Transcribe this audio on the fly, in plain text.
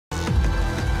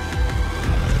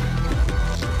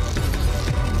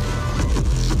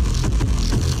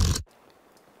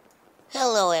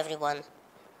Hello everyone,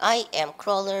 I am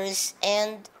Crawlers,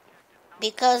 and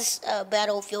because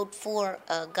Battlefield 4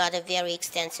 got a very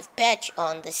extensive patch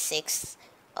on the 6th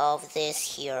of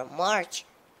this here March,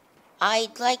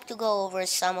 I'd like to go over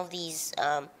some of these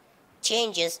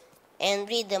changes and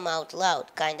read them out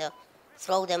loud, kinda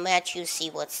throw them at you,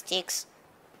 see what sticks.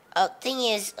 Thing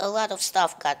is, a lot of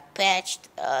stuff got patched,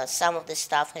 some of the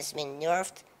stuff has been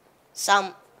nerfed,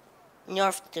 some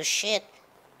nerfed to shit,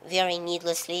 very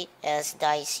needlessly, as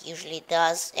DICE usually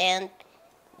does, and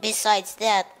besides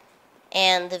that,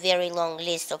 and the very long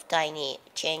list of tiny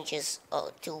changes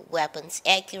to weapons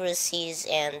accuracies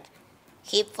and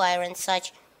hipfire and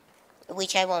such,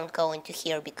 which I won't go into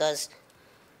here because,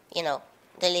 you know,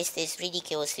 the list is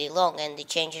ridiculously long and the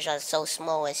changes are so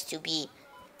small as to be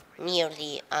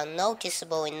nearly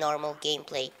unnoticeable in normal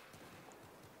gameplay.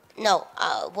 No,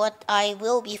 what I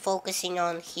will be focusing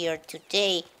on here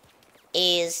today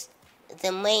is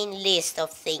the main list of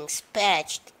things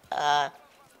patched.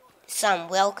 Some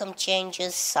welcome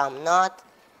changes, some not,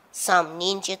 some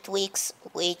ninja tweaks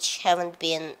which haven't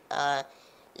been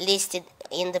listed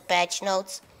in the patch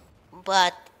notes,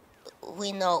 but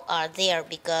we know are there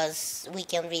because we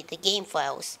can read the game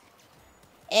files.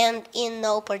 And in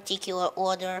no particular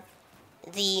order,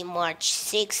 the March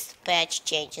 6th patch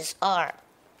changes are: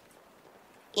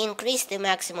 increase the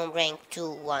maximum rank to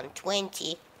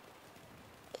 120,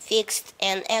 fixed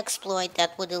an exploit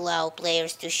that would allow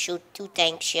players to shoot 2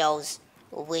 tank shells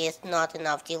with not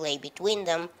enough delay between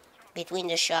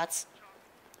the shots.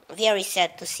 Very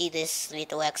sad to see this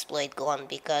little exploit gone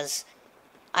because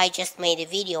I just made a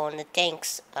video on the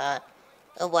tanks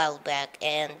a while back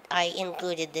and I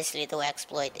included this little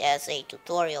exploit as a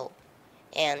tutorial,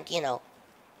 and you know,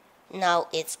 now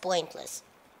it's pointless.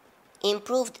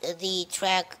 Improved the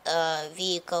track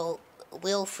vehicle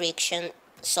wheel friction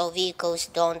so vehicles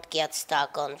don't get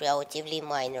stuck on relatively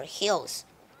minor hills.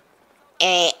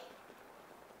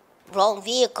 Wrong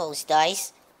vehicles,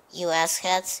 DICE, you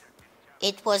assheads.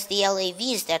 It was the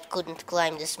LAVs that couldn't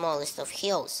climb the smallest of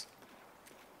hills.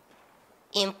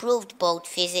 Improved boat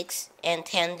physics and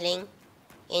handling,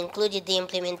 included the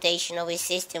implementation of a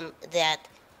system that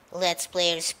lets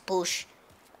players push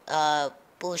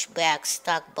back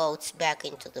stuck boats back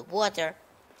into the water,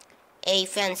 a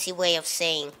fancy way of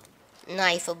saying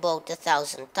knife a boat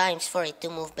 1,000 times for it to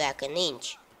move back an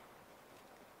inch.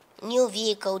 New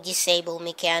vehicle disable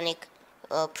mechanic.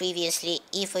 Previously,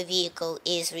 if a vehicle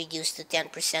is reduced to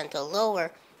 10% or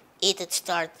lower, it would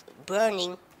start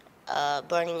burning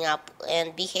up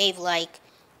and behave like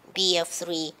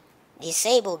BF3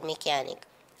 disabled mechanic.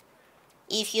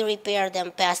 If you repair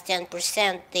them past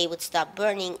 10%, they would stop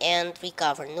burning and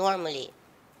recover normally.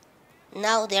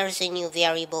 Now there's a new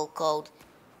variable called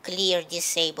clear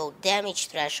disabled damage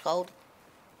threshold,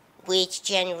 which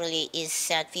generally is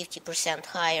set 50%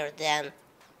 higher than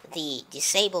the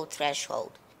disabled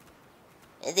threshold.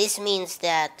 This means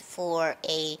that for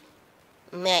a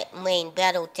main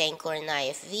battle tank or an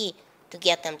IFV, to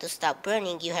get them to stop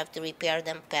burning, you have to repair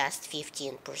them past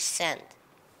 15%.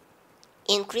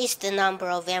 Increase the number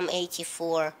of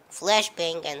M84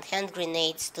 flashbang and hand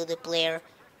grenades to the player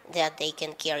that they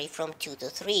can carry from 2 to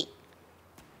 3.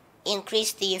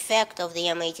 Increase the effect of the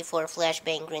M84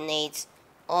 flashbang grenades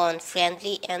on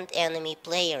friendly and enemy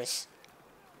players.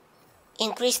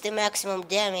 Increase the maximum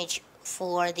damage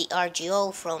for the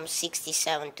RGO from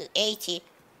 67 to 80,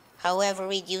 however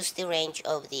reduce the range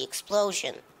of the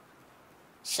explosion.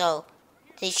 So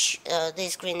this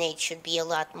grenade should be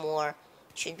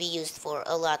used for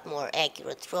a lot more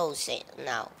accurate throws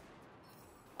now.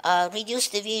 Reduce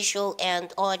the visual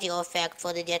and audio effect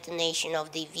for the detonation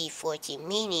of the V40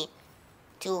 Mini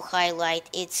to highlight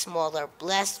its smaller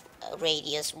blast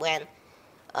radius when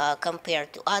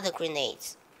compared to other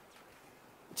grenades.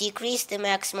 Decrease the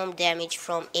maximum damage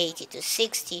from 80 to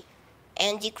 60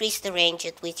 and decrease the range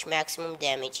at which maximum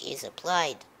damage is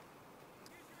applied.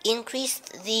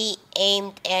 Increased the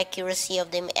aimed accuracy of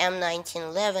the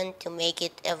M1911 to make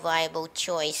it a viable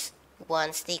choice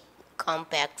once the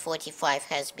Compact 45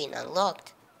 has been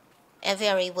unlocked. A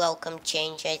very welcome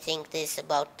change. I think this is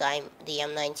about time the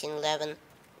M1911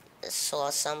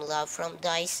 saw some love from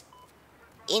DICE.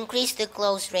 Increase the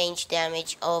close range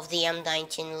damage of the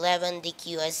M1911, the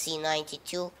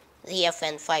QSZ-92, the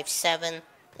FN-57,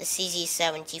 the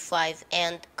CZ-75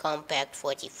 and Compact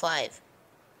 45.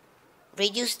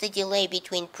 Reduce the delay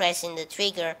between pressing the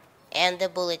trigger and the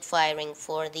bullet firing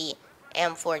for the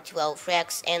M412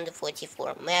 Rex and the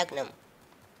 44 Magnum.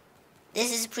 This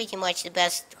is pretty much the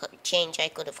best change I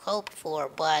could have hoped for,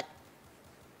 but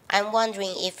I'm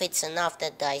wondering if it's enough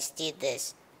that DICE did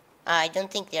this. I don't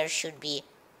think there should be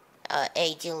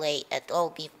a delay at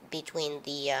all between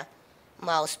the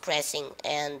mouse pressing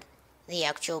and the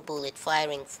actual bullet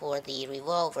firing for the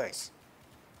revolvers.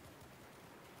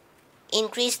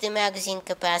 Increase the magazine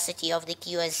capacity of the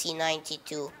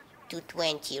QSC-92 to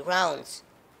 20 rounds.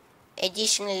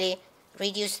 Additionally,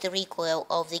 reduce the recoil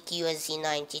of the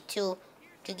QSC-92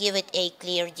 to give it a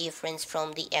clear difference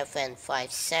from the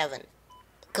FN-57.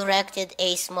 Corrected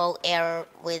a small error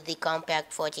with the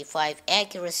compact 45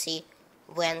 accuracy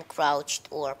when crouched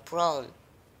or prone.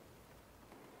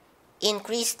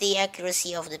 Increased the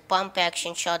accuracy of the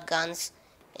pump-action shotguns,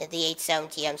 the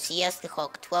 870 MCS, the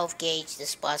Hawk 12 gauge, the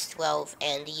SPAS 12,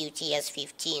 and the UTS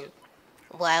 15,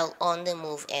 while on the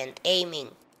move and aiming.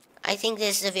 I think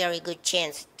this is a very good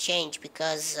change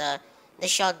because the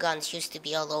shotguns used to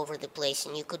be all over the place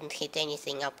and you couldn't hit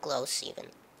anything up close even.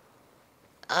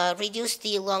 Reduce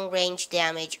the long-range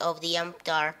damage of the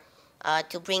MTAR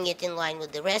to bring it in line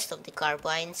with the rest of the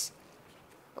carbines,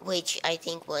 which I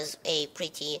think was a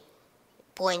pretty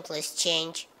pointless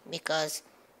change because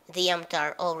the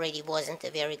MTAR already wasn't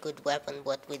a very good weapon,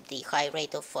 what with the high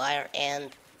rate of fire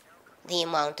and the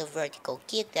amount of vertical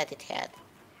kick that it had.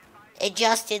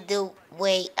 Adjusted the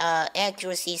way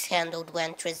accuracy is handled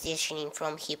when transitioning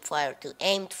from hip fire to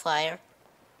aimed fire.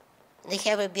 The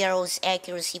heavy barrel's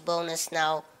accuracy bonus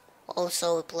now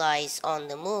also applies on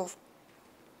the move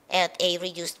at a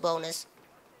reduced bonus.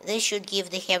 This should give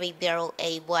the heavy barrel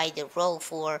a wider role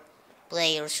for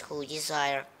players who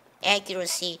desire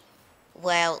accuracy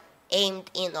while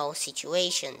aimed in all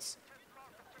situations.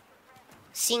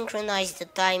 Synchronize the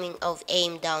timing of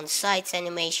aim down sights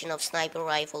animation of sniper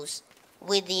rifles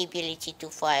with the ability to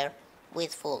fire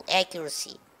with full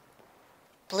accuracy.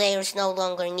 Players no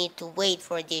longer need to wait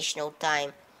for additional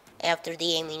time after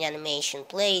the aiming animation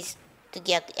plays to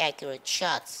get accurate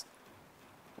shots,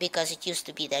 because it used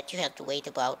to be that you had to wait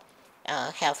about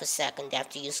half a second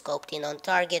after you scoped in on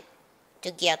target to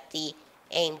get the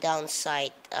aim down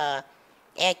sight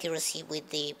accuracy with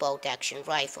the bolt action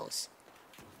rifles.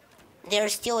 There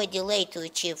is still a delay to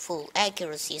achieve full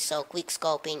accuracy, so quick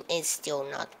scoping is still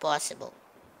not possible,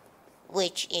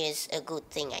 which is a good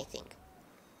thing, I think.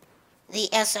 The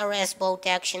SRS bolt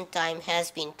action time has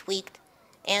been tweaked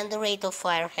and the rate of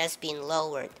fire has been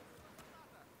lowered.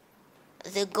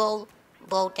 The goal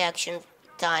bolt action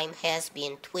time has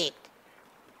been tweaked.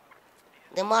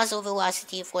 The muzzle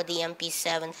velocity for the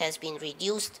MP7 has been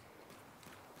reduced.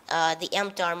 The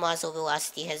MTAR muzzle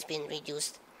velocity has been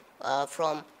reduced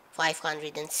from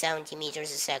 570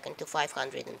 meters a second to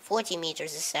 540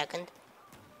 meters a second.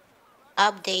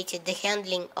 Updated the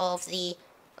handling of the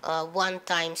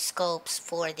one-time scopes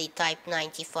for the Type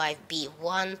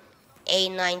 95B1,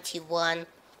 A91,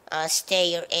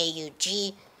 Steyr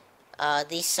AUG,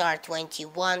 the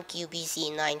SAR-21,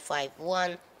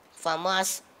 QBZ-951,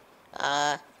 FAMAS,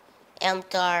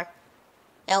 MTAR,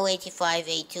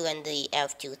 L85A2, and the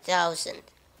F2000.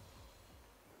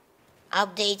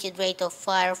 Updated rate of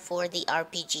fire for the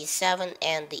RPG-7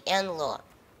 and the NLAW.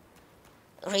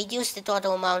 Reduced the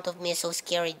total amount of missiles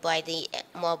carried by the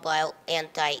mobile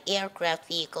anti-aircraft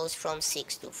vehicles from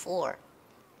 6 to 4.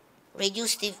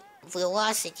 Reduced the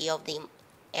velocity of the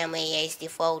MAA's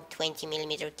default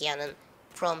 20mm cannon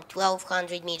from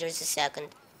 1200 meters a second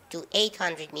to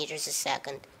 800 meters a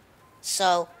second,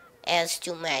 so as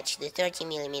to match the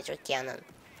 30mm cannon,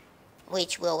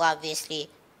 which will obviously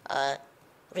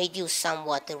reduce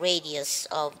somewhat the radius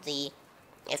of the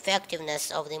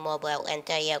effectiveness of the mobile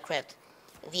anti-aircraft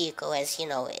vehicle, as you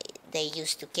know, they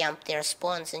used to camp their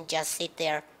spawns and just sit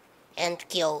there and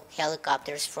kill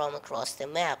helicopters from across the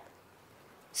map.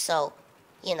 So,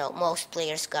 you know, most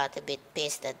players got a bit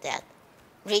pissed at that.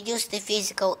 Reduce the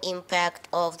physical impact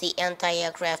of the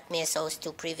anti-aircraft missiles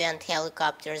to prevent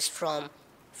helicopters from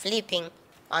flipping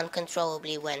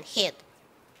uncontrollably when hit.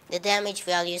 The damage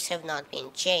values have not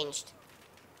been changed.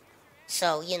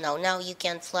 So, you know, now you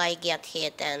can fly, get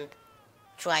hit, and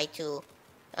try to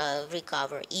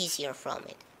recover easier from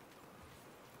it.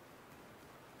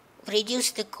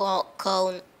 Reduce the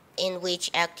cone in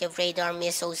which active radar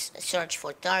missiles search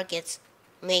for targets,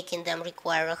 making them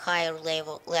require a higher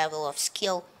level of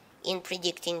skill in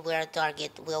predicting where a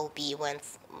target will be when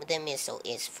the missile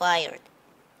is fired.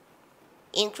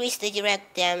 Increase the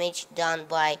direct damage done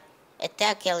by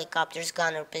attack helicopter's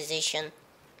gunner position,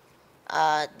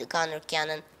 the gunner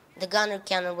cannon. The gunner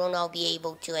cannon will now be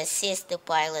able to assist the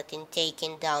pilot in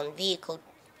taking down vehicle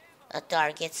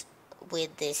targets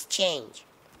with this change,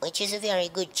 which is a very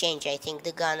good change. I think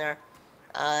the gunner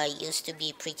used to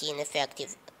be pretty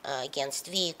ineffective against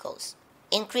vehicles.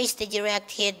 Increase the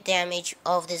direct hit damage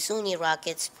of the Zuni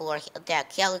rockets for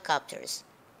attack helicopters.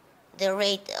 the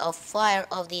rate of fire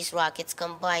of these rockets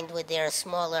combined with their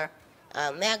smaller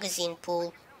magazine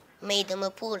pool made them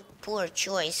a poor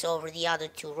choice over the other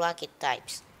two rocket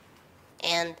types.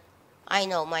 And I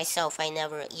know myself, I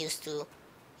never used to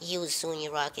use Sunni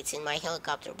rockets in my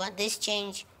helicopter, but this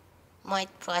change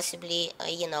might possibly,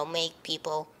 make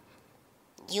people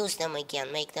use them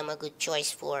again, make them a good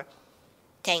choice for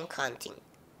tank hunting.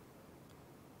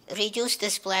 Reduce the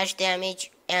splash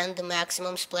damage and the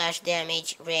maximum splash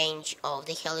damage range of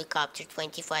the helicopter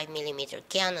 25mm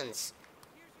cannons.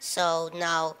 So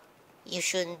now you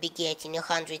shouldn't be getting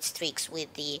 100 streaks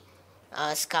with the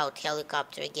scout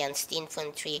helicopter against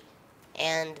infantry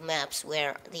and maps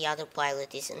where the other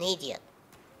pilot is an idiot.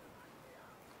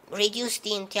 Reduce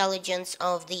the intelligence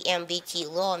of the MBT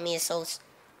law missiles,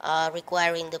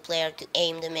 requiring the player to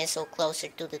aim the missile closer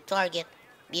to the target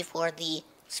before the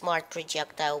smart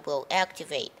projectile will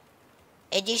activate.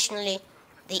 Additionally,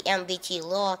 the MBT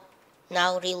law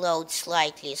now reloads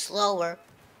slightly slower.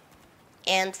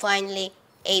 And finally,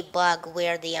 a bug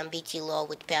where the MBT law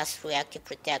would pass through active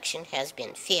protection has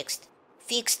been fixed.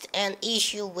 Fixed an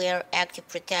issue where active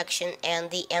protection and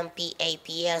the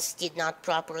MP-APS did not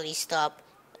properly stop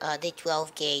the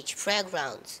 12-gauge frag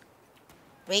rounds.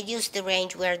 Reduced the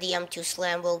range where the M2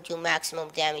 Slam will do maximum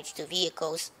damage to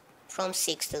vehicles from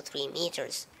 6 to 3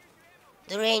 meters.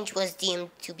 The range was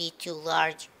deemed to be too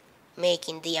large,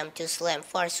 making the M2 Slam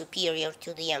far superior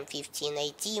to the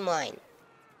M15AT mine.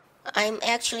 I'm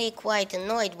actually quite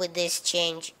annoyed with this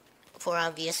change for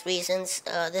obvious reasons.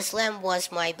 The Slam was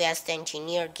my best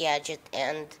engineered gadget,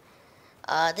 and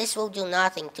this will do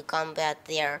nothing to combat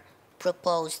their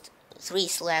proposed 3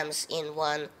 slams in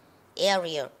one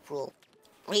area rule.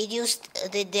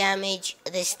 Reduced the damage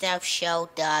the staff shell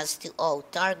does to all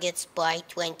targets by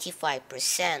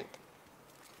 25%.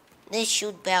 This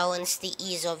should balance the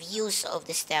ease of use of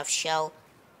the staff shell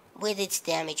with its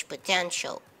damage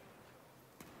potential.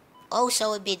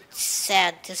 Also a bit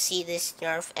sad to see this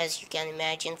nerf, as you can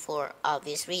imagine, for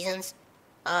obvious reasons.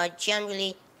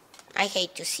 Generally, I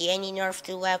hate to see any nerf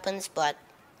to weapons, but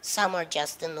some are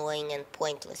just annoying and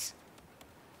pointless.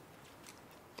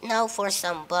 Now for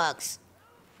some bugs,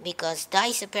 because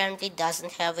DICE apparently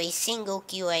doesn't have a single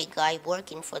QA guy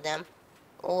working for them,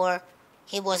 or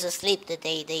he was asleep the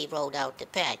day they rolled out the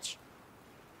patch.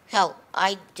 Hell,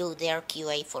 I do their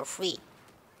QA for free.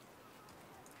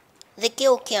 The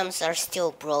kill cams are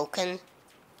still broken.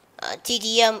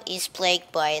 TDM is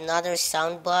plagued by another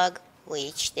sound bug,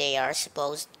 which they are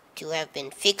supposed to have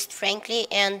been fixed, frankly,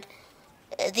 and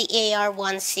the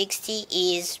AR-160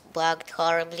 is bugged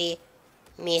horribly,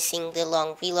 missing the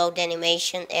long reload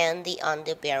animation and the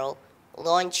underbarrel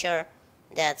launcher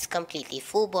that's completely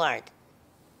FUBAR'd.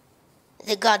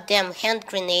 The goddamn hand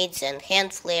grenades and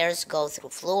hand flares go through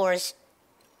floors,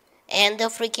 and the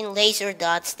freaking laser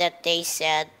dots that they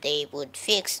said they would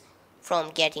fix from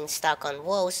getting stuck on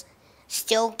walls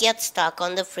still get stuck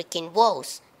on the freaking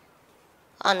walls.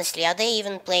 Honestly, are they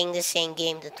even playing the same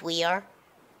game that we are?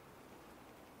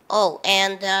 Oh,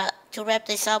 and to wrap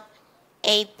this up,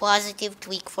 a positive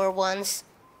tweak for once.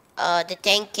 The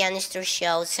tank canister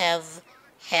shells have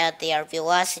had their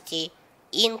velocity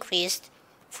increased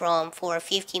from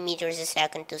 450 meters a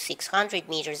second to 600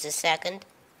 meters a second.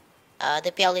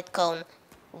 The pellet cone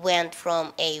went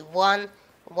from a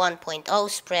 1.0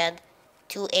 spread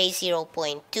to a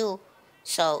 0.2,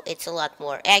 so it's a lot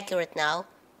more accurate now.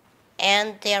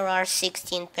 And there are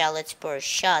 16 pellets per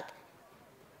shot,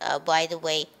 by the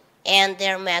way, and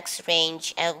their max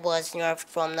range was nerfed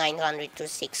from 900 to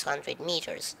 600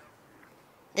 meters.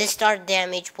 The start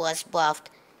damage was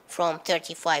buffed from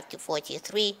 35 to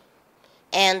 43,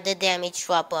 and the damage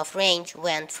drop-off range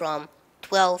went from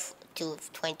 12 to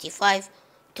 25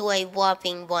 to a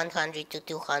whopping 100 to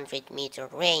 200 meter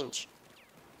range.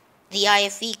 The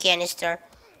IFV canister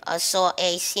saw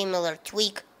a similar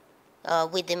tweak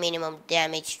with the minimum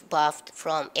damage buffed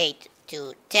from 8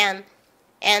 to 10,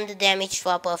 and the damage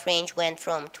drop-off range went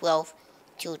from 12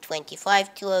 to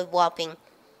 25 to a whopping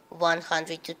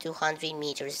 100 to 200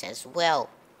 meters as well.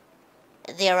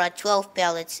 There are 12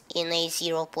 pellets in a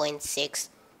 0.6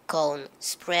 cone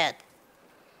spread.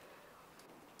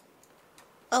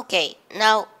 Okay,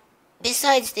 now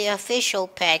besides the official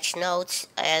patch notes,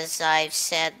 as I've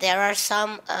said, there are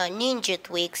some ninja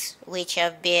tweaks which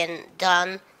have been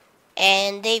done,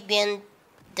 and they've been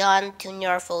done to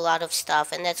nerf a lot of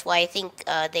stuff, and that's why I think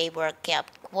they were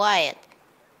kept quiet,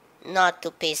 not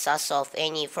to piss us off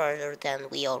any further than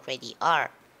we already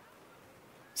are.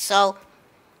 So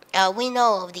we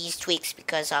know of these tweaks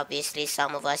because obviously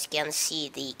some of us can see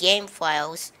the game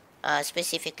files,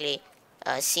 specifically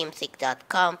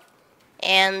Simthic.com,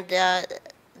 and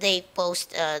they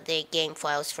post their game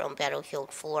files from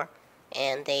Battlefield 4,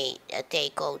 and they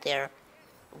take all their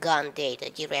gun data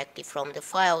directly from the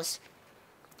files.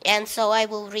 And so I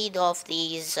will read off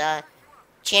these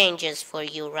changes for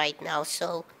you right now,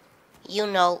 so you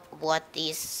know what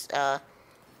is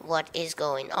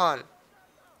going on.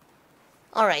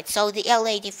 Alright, so the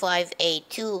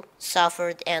L85A2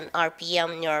 suffered an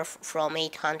RPM nerf from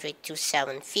 800 to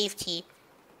 750,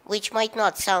 which might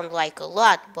not sound like a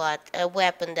lot, but a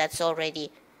weapon that's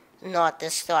already not the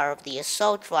star of the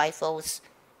assault rifles,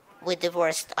 with the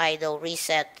worst idle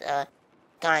reset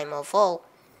time of all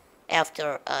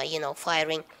after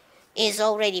firing, is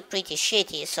already pretty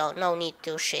shitty, so no need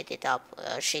to shit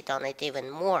on it even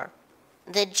more.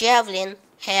 The Javelin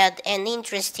had an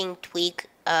interesting tweak.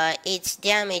 Its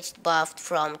damage buffed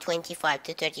from 25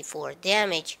 to 34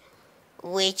 damage,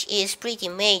 which is pretty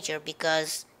major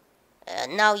because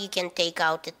now you can take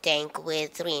out a tank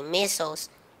with 3 missiles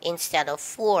instead of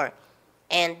 4,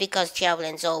 and because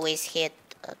Javelins always hit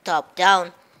top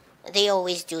down, they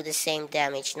always do the same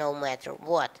damage no matter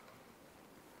what.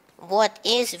 What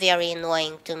is very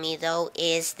annoying to me though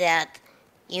is that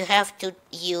you have to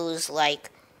use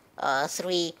like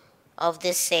 3 of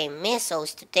the same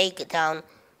missiles to take down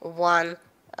one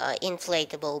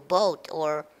inflatable boat,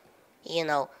 or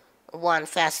one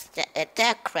fast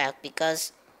attack craft,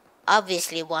 because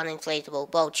obviously one inflatable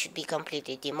boat should be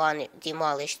completely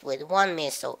demolished with 1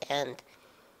 missile, and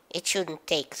it shouldn't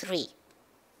take 3.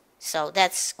 So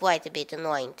that's quite a bit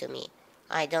annoying to me.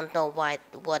 I don't know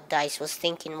what DICE was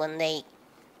thinking when they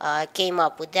came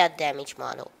up with that damage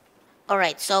model.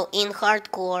 Alright, so in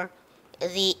hardcore,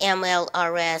 the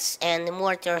MLRS and the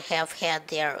mortar have had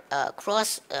their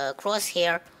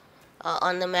crosshair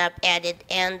on the map added,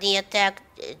 and the attack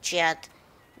jet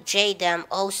JDAM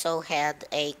also had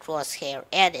a crosshair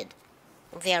added.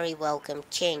 Very welcome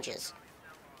changes.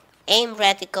 Aim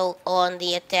reticle on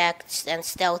the attacks and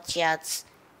stealth jets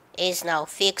is now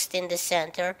fixed in the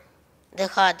center. The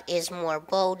HUD is more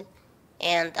bold,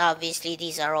 and obviously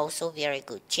these are also very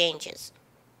good changes.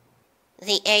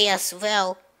 The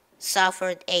ASVEL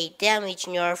suffered a damage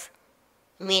nerf.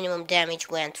 Minimum damage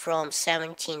went from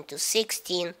 17 to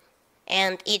 16,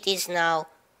 and it is now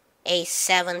a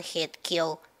 7-hit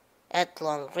kill at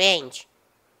long range,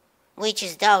 which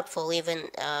is doubtful even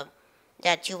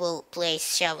that you will place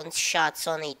 7 shots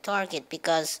on a target,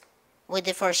 because with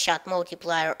the first shot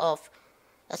multiplier of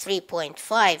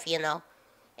 3.5,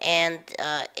 and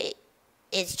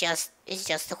it's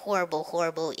just a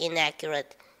horrible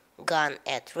inaccurate gun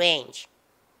at range.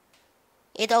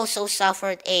 It also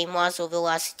suffered a muzzle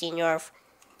velocity nerf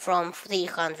from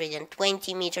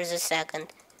 320 meters a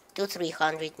second to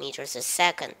 300 meters a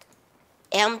second.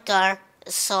 MTAR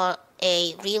saw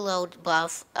a reload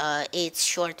buff, its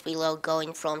short reload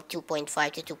going from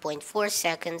 2.5 to 2.4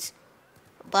 seconds,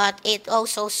 but it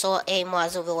also saw a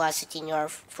muzzle velocity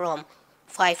nerf from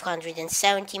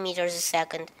 570 meters a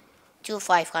second to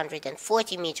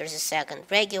 540 meters a second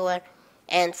regular,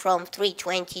 and from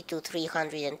 320 to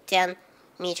 310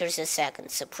 meters a second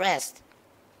suppressed.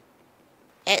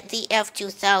 At the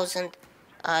F2000,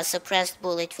 suppressed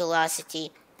bullet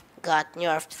velocity got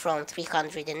nerfed from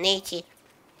 380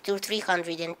 to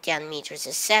 310 meters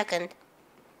a second,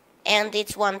 and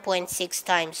its 1.6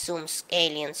 times zoom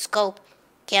alien scope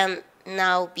can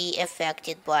now be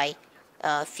affected by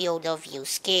field of view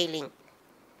scaling.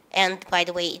 And by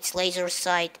the way, its laser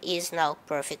sight is now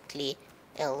perfectly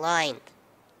aligned.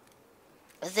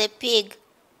 The PIG,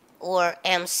 or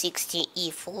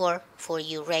M60E4 for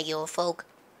you regular folk,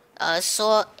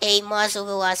 saw a muzzle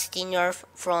velocity nerf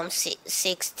from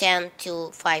 610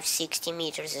 to 560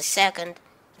 meters a second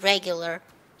regular,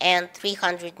 and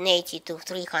 380 to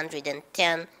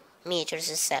 310 meters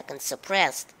a second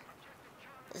suppressed.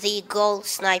 The Gold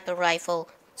sniper rifle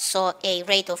saw a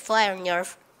rate of fire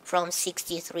nerf from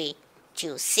 63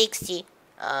 to 60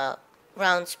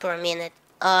 rounds per minute.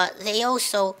 They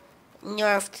also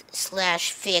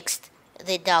nerfed/fixed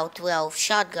the Dow 12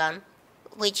 shotgun,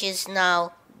 which is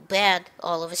now bad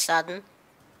all of a sudden.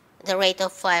 The rate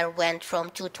of fire went from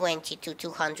 220 to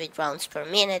 200 rounds per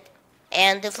minute,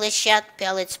 and the flechette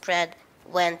pellet spread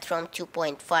went from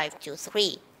 2.5 to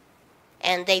 3.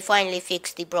 And they finally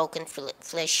fixed the broken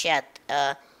flechette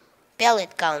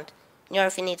pellet count,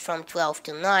 nerfing it from 12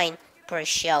 to 9 per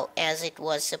shell, as it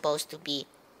was supposed to be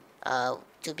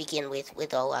to begin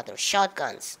with all other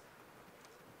shotguns.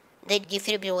 The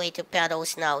defibrillator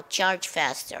pedals now charge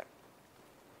faster.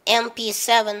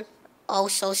 MP7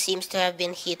 also seems to have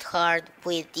been hit hard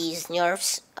with these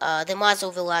nerfs. The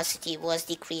muzzle velocity was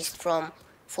decreased from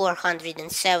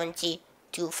 470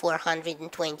 to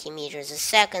 420 meters a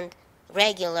second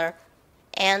regular,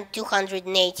 and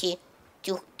 280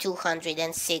 to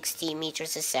 260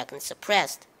 meters a second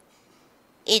suppressed.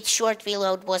 Each short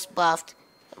reload was buffed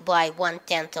by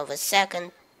 1/10 of a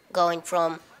second, going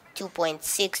from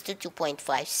 2.6 to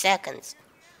 2.5 seconds,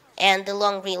 and the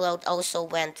long reload also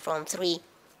went from 3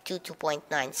 to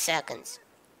 2.9 seconds.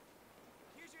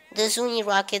 The Zuni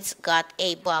rockets got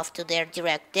a buff to their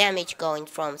direct damage, going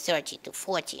from 30 to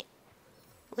 40,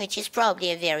 which is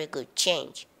probably a very good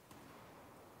change.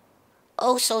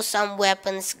 Also, some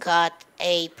weapons got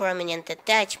a permanent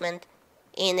attachment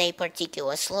in a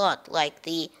particular slot, like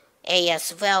the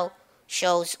AS-VEL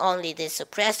shows only the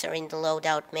suppressor in the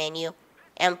loadout menu,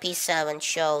 MP7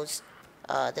 shows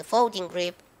the folding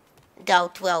grip,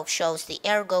 DAW-12 shows the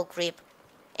ergo grip,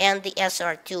 and the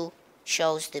SR2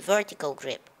 shows the vertical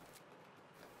grip.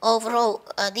 Overall,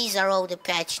 these are all the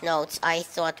patch notes I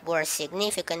thought were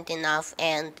significant enough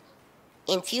and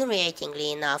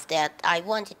infuriatingly enough that I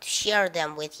wanted to share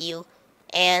them with you.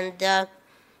 And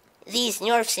these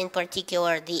nerfs in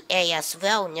particular, the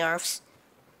AS-VEL nerfs,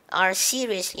 are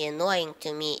seriously annoying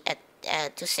to me,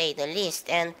 to say the least,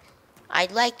 and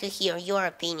I'd like to hear your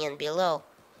opinion below.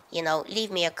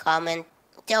 Leave me a comment,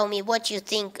 tell me what you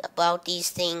think about these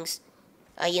things.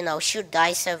 Should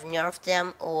DICE have nerfed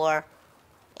them, or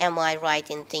am I right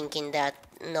in thinking that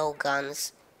no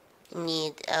guns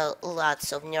need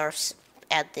lots of nerfs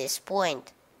at this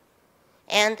point?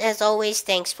 And as always,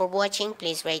 thanks for watching.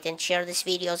 Please rate and share this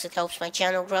video as it helps my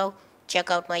channel grow.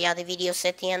 Check out my other videos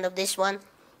at the end of this one.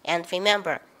 And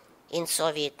remember, in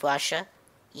Soviet Russia,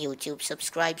 YouTube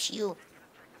subscribes you.